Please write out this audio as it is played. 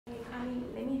Connie,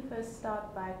 let me first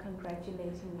start by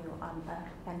congratulating you on a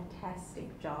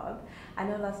fantastic job. I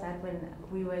know last night when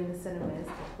we were in the cinemas,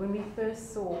 when we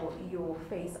first saw your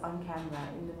face on camera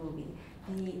in the movie,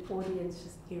 the audience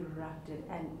just erupted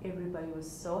and everybody was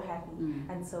so happy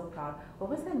and so proud.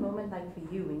 What was that moment like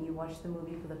for you when you watched the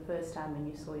movie for the first time and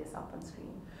you saw yourself on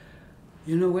screen?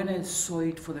 You know, when I saw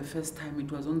it for the first time,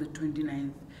 it was on the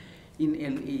 29th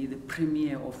in LA, the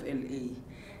premiere of LA.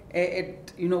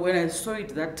 You know, when I saw it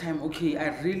that time, okay,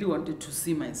 I really wanted to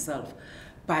see myself.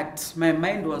 But my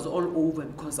mind was all over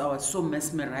because I was so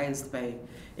mesmerized by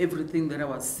everything that I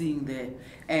was seeing there.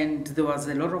 And there was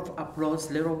a lot of applause,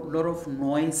 lot of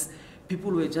noise.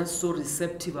 People were just so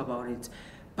receptive about it.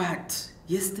 But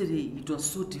yesterday, it was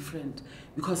so different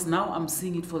because now I'm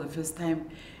seeing it for the first time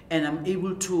and I'm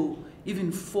able to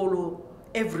even follow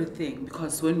everything,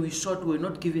 because when we shot, we were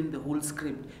not given the whole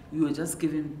script. You were just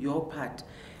given your part.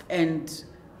 And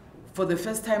for the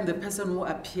first time, the person who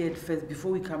appeared first,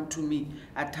 before we come to me,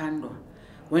 Atandwa,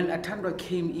 when Atandwa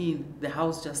came in, the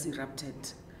house just erupted.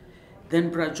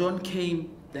 Then Brajon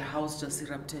came, the house just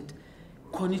erupted.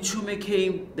 Connie Chiume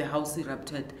came, the house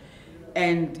erupted.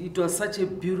 And it was such a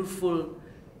beautiful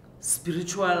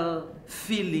spiritual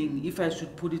feeling, if I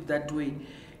should put it that way,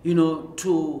 you know,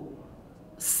 to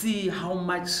see how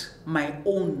much my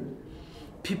own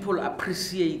people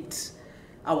appreciate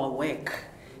our work.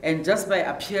 And just by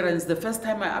appearance, the first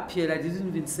time I appeared, I didn't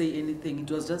even say anything.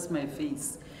 It was just my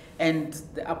face. And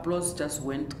the applause just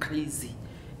went crazy.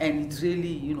 And it really,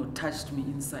 you know, touched me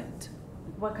inside.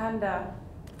 Wakanda.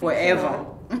 Forever.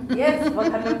 Yes,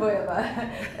 Wakanda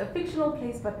forever. A fictional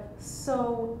place, but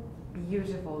so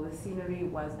beautiful. The scenery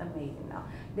was amazing. Now,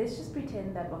 let's just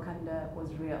pretend that Wakanda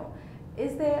was real.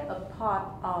 Is there a part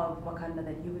of Wakanda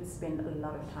that you would spend a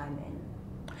lot of time in?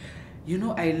 You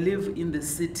know, I live in the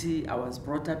city. I was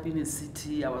brought up in a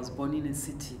city. I was born in a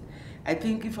city. I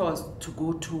think if I was to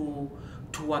go to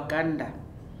Wakanda,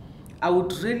 I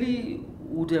would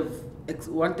have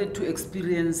wanted to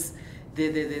experience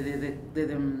the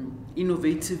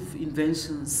innovative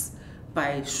inventions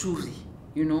by Shuri,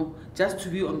 you know, just to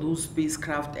be on those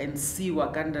spacecraft and see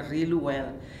Wakanda really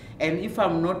well. And if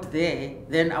I'm not there,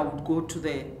 then I would go to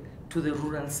the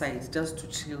rural side just to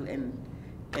chill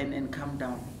and come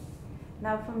down.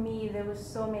 Now, for me, there were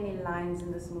so many lines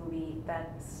in this movie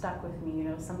that stuck with me. You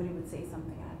know, somebody would say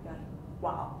something, and I'd be like,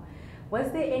 wow.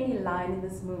 Was there any line in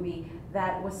this movie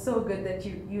that was so good that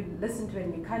you listened to it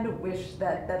and you kind of wish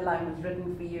that that line was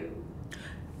written for you?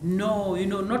 No, you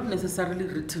know, not necessarily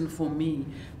written for me,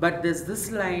 but there's this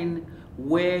line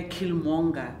where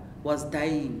Killmonger was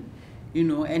dying, you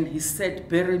know, and he said,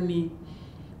 bury me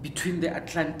between the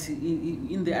Atlantic,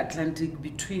 in the Atlantic,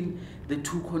 between the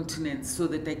two continents, so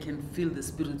that I can feel the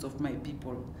spirits of my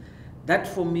people. That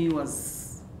for me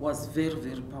was very,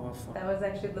 very powerful. That was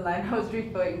actually the line I was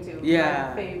referring to. Yeah,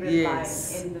 my favorite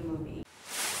yes. line in the movie.